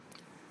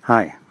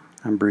Hi,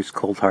 I'm Bruce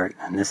Coldhart,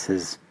 and this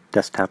is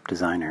Desktop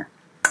Designer.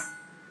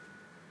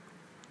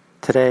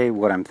 Today,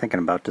 what I'm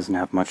thinking about doesn't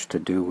have much to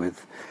do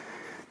with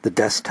the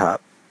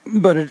desktop,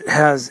 but it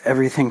has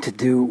everything to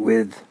do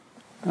with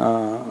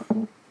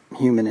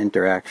human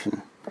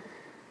interaction,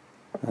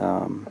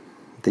 the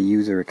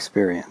user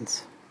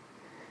experience,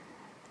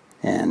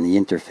 and the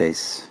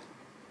interface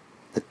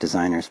that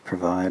designers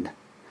provide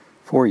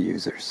for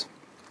users.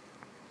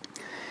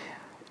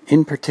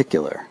 In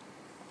particular,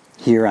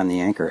 here on the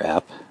Anchor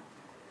app,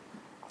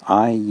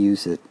 I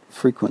use it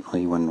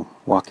frequently when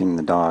walking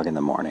the dog in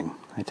the morning.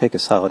 I take a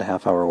solid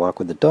half-hour walk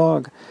with the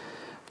dog.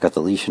 I've got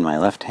the leash in my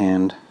left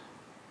hand.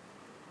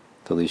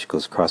 The leash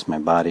goes across my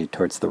body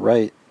towards the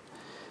right.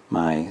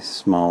 My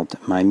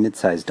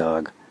mid-sized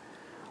dog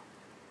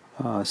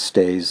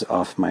stays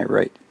off my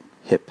right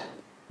hip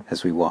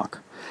as we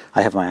walk.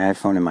 I have my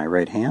iPhone in my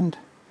right hand,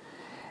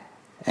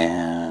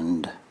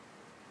 and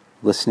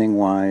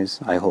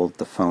listening-wise, I hold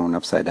the phone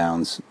upside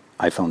down,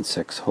 iPhone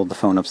 6, hold the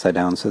phone upside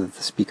down so that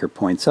the speaker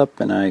points up,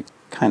 and I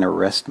kind of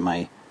rest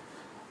my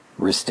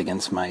wrist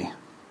against my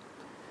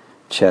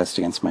chest,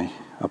 against my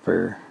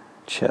upper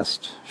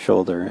chest,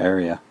 shoulder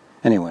area.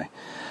 Anyway,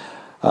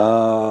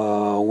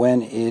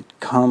 when it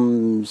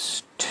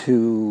comes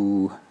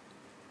to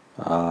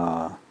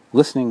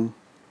listening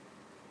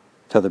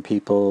to other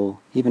people,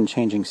 even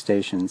changing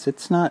stations,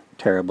 it's not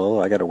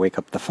terrible. I got to wake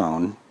up the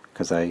phone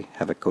because I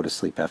have it go to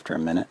sleep after a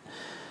minute,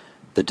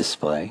 the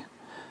display.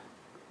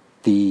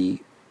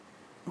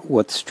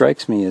 What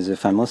strikes me is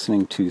if I'm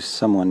listening to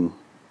someone's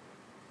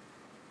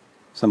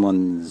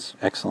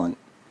excellent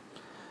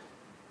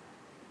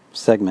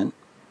segment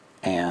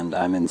and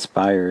I'm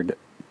inspired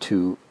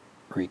to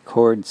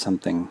record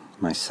something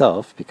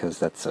myself, because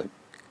that's a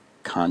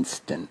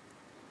constant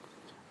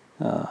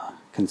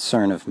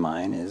concern of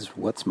mine, is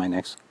what's my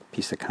next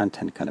piece of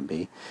content going to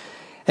be.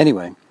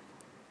 Anyway,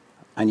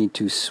 I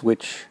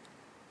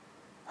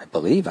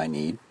believe I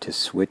need to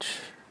switch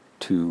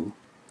to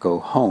go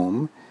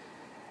home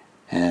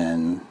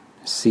and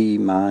see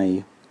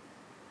my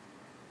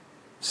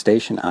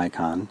station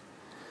icon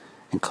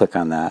and click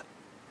on that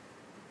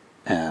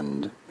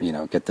and,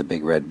 get the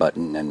big red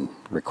button and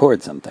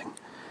record something.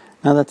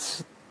 Now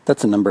that's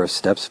a number of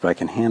steps, but I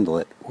can handle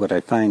it. What I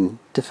find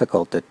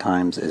difficult at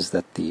times is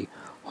that the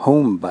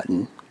home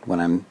button, when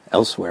I'm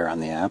elsewhere on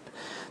the app,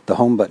 the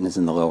home button is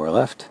in the lower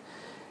left,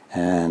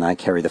 and I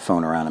carry the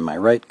phone around in my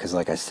right because,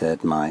 like I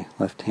said, my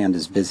left hand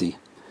is busy.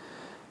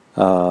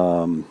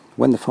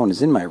 When the phone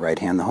is in my right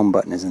hand, the home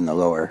button is in the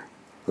lower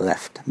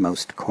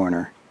leftmost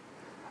corner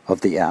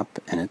of the app,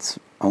 and it's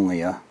only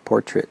a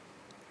portrait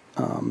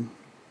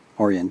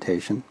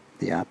orientation,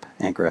 the app,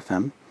 Anchor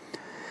FM.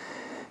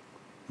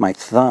 My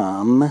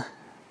thumb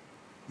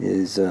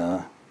is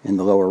in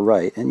the lower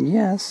right, and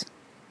yes,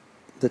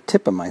 the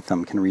tip of my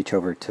thumb can reach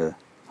over to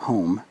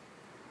home,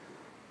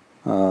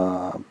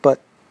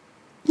 but,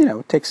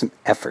 it takes some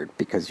effort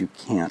because you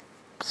can't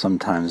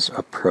sometimes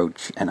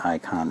approach an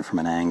icon from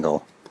an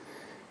angle.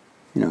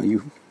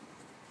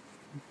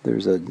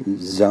 There's a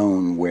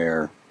zone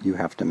where you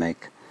have to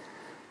make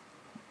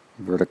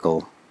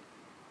vertical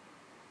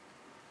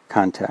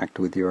contact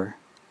with your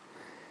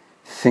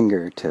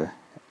finger to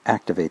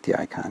activate the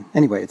icon.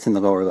 Anyway, it's in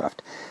the lower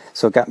left.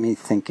 So it got me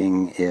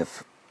thinking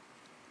if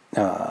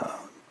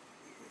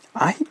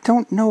I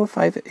don't know if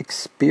I've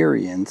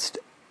experienced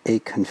a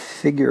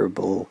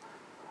configurable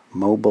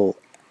mobile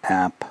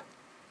app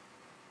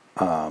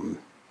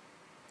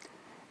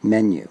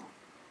menu.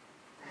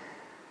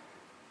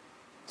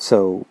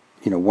 So,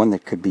 one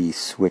that could be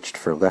switched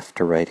for left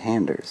to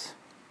right-handers.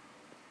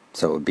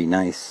 So it would be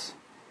nice,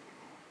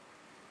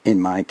 in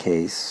my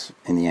case,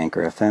 in the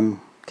Anchor FM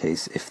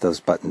case, if those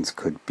buttons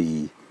could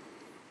be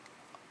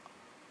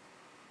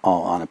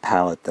all on a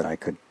palette that I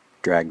could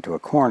drag to a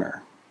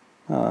corner.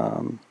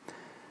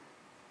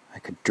 I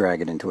could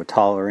drag it into a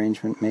tall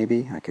arrangement,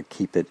 maybe. I could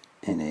keep it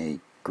in a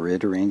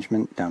grid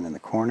arrangement down in the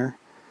corner.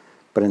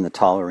 But in the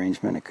tall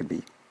arrangement, it could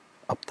be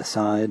up the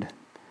side.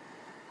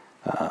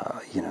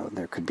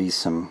 There could be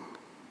some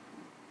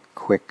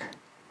quick,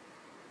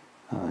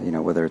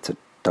 whether it's a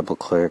double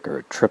click or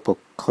a triple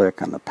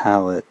click on the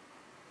palette,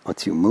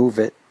 lets you move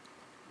it,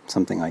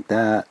 something like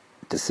that.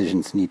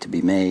 Decisions need to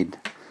be made.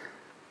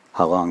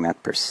 How long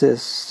that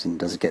persists, and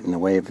does it get in the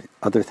way of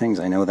other things?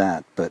 I know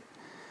that, but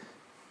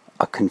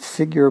a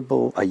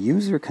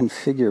user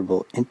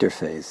configurable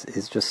interface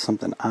is just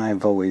something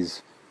I've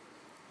always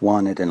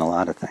wanted in a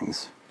lot of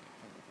things,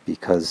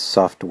 because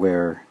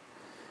software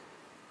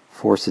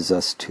forces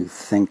us to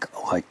think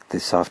like the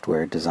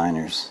software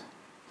designers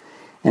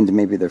and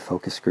maybe their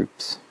focus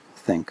groups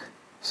think.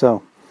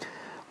 So,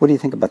 what do you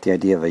think about the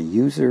idea of a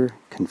user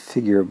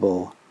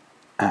configurable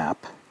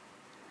app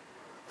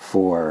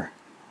for,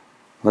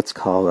 let's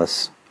call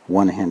us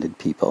one-handed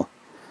people,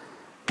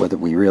 whether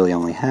we really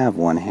only have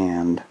one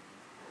hand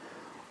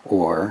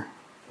or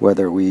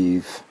whether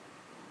we've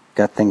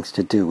got things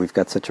to do, we've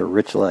got such a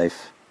rich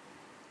life,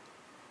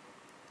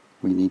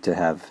 we need to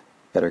have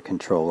better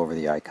control over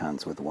the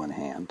icons with one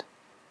hand.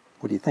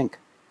 What do you think?